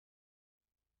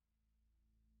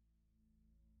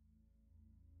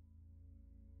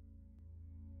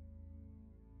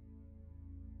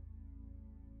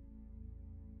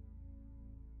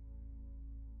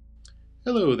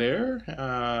Hello there,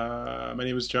 my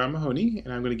name is John Mahoney,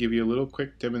 and I'm going to give you a little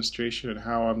quick demonstration on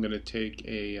how I'm going to take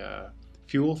a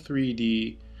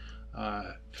Fuel3D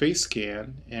face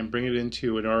scan and bring it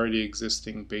into an already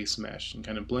existing base mesh and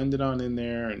kind of blend it on in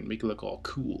there and make it look all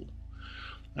cool.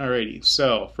 Alrighty,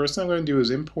 so first thing I'm going to do is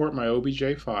import my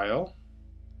OBJ file,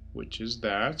 which is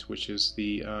the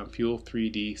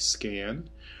Fuel3D scan.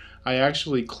 I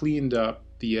actually cleaned up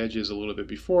the edges a little bit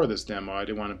before this demo. I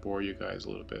didn't want to bore you guys a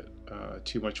little bit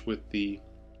too much with the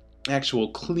actual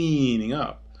cleaning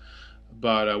up.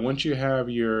 But once you have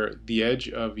the edge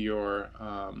of your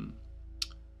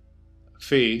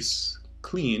face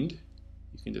cleaned,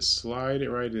 you can just slide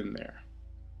it right in there.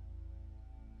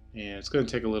 And it's going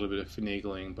to take a little bit of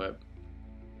finagling, but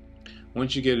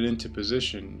once you get it into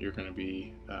position, you're going to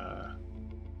be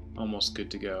almost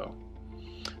good to go.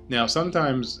 Now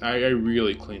sometimes I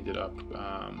really cleaned it up.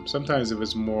 Sometimes if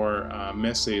it's more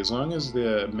messy, as long as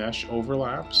the mesh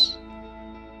overlaps,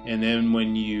 and then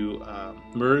when you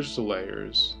merge the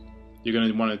layers, you're going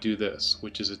to want to do this,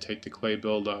 which is to take the clay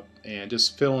buildup and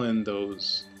just fill in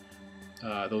those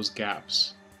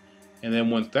gaps. And then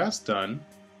once that's done,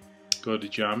 go to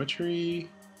Geometry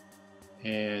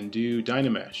and do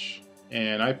Dynamesh.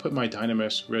 And I put my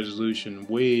Dynamesh resolution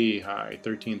way high,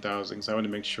 13,000, because I want to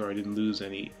make sure I didn't lose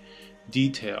any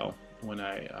detail when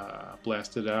I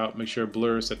blasted it out. Make sure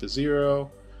blur is set to 0.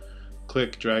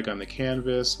 Click drag on the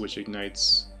canvas, which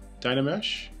ignites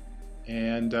Dynamesh,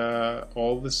 and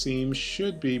all the seams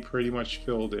should be pretty much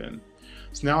filled in.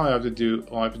 So now all I have to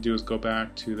do is go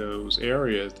back to those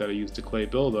areas that I used the clay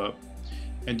buildup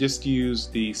and just use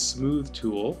the smooth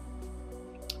tool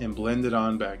and blend it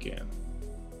on back in.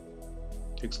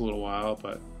 Takes a little while,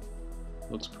 but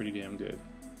looks pretty damn good.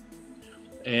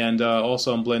 And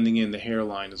also I'm blending in the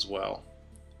hairline as well.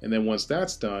 And then once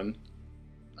that's done,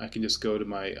 I can just go to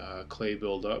my clay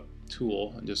buildup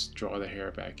tool and just draw the hair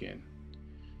back in.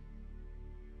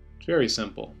 It's very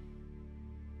simple.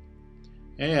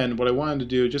 And what I wanted to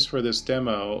do just for this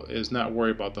demo is not worry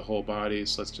about the whole body,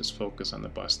 so let's just focus on the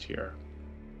bust here.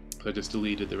 So I just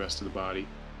deleted the rest of the body.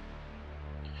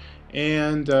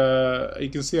 And you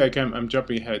can see I'm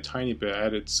jumping ahead a tiny bit. I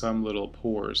added some little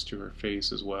pores to her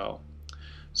face as well.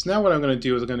 So now what I'm going to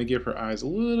do is I'm going to give her eyes a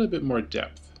little bit more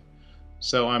depth.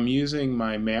 So I'm using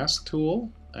my mask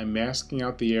tool. I'm masking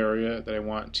out the area that I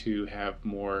want to have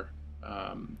more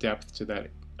depth to that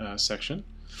section.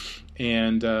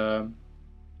 And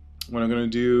what I'm going to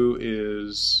do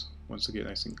is, once I get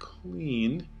nice and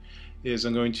clean, is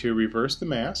I'm going to reverse the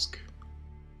mask,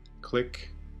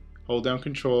 hold down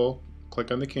Control,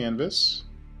 click on the canvas.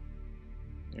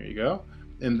 There you go.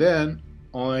 And then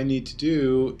all I need to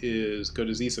do is go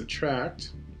to ZBrush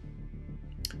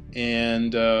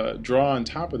and draw on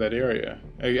top of that area.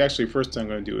 Actually, first thing I'm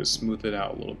going to do is smooth it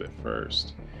out a little bit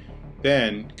first.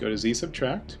 Then go to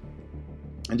ZBrush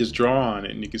and just draw on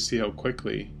it, and you can see how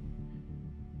quickly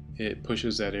it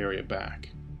pushes that area back.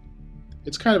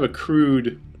 It's kind of a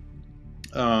crude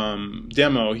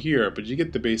demo here, but you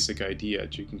get the basic idea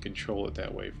that you can control it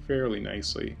that way fairly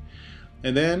nicely.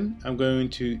 And then I'm going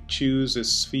to choose a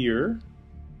sphere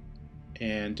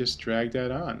and just drag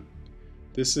that on.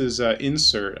 This is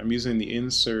insert. I'm using the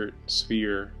insert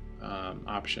sphere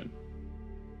option.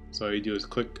 So all you do is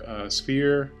click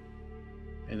sphere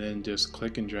and then just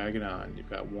click and drag it on. You've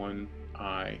got one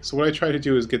eye. So what I try to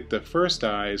do is get the first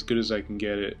eye as good as I can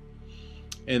get it,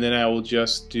 and then I will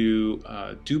just do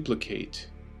duplicate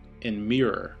and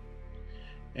mirror.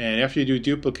 And after you do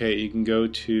duplicate, you can go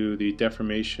to the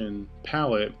deformation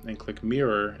palette and click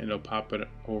mirror, and it'll pop it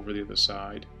over the other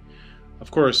side.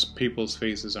 Of course, people's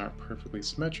faces aren't perfectly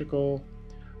symmetrical,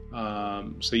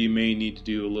 so you may need to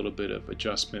do a little bit of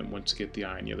adjustment once you get the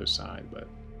eye on the other side, but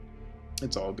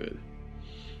it's all good.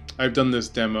 I've done this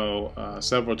demo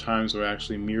several times where I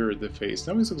actually mirrored the face.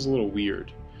 That always looks a little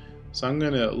weird. So I'm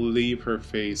going to leave her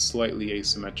face slightly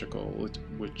asymmetrical,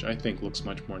 which I think looks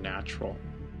much more natural.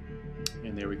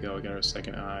 And there we go, I got our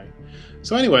second eye.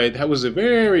 So anyway, that was a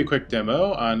very quick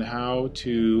demo on how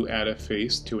to add a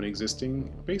face to an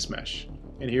existing base mesh.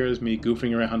 And here is me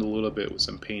goofing around a little bit with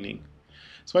some painting.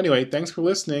 So anyway, thanks for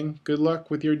listening. Good luck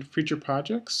with your future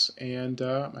projects, and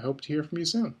I hope to hear from you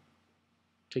soon.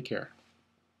 Take care.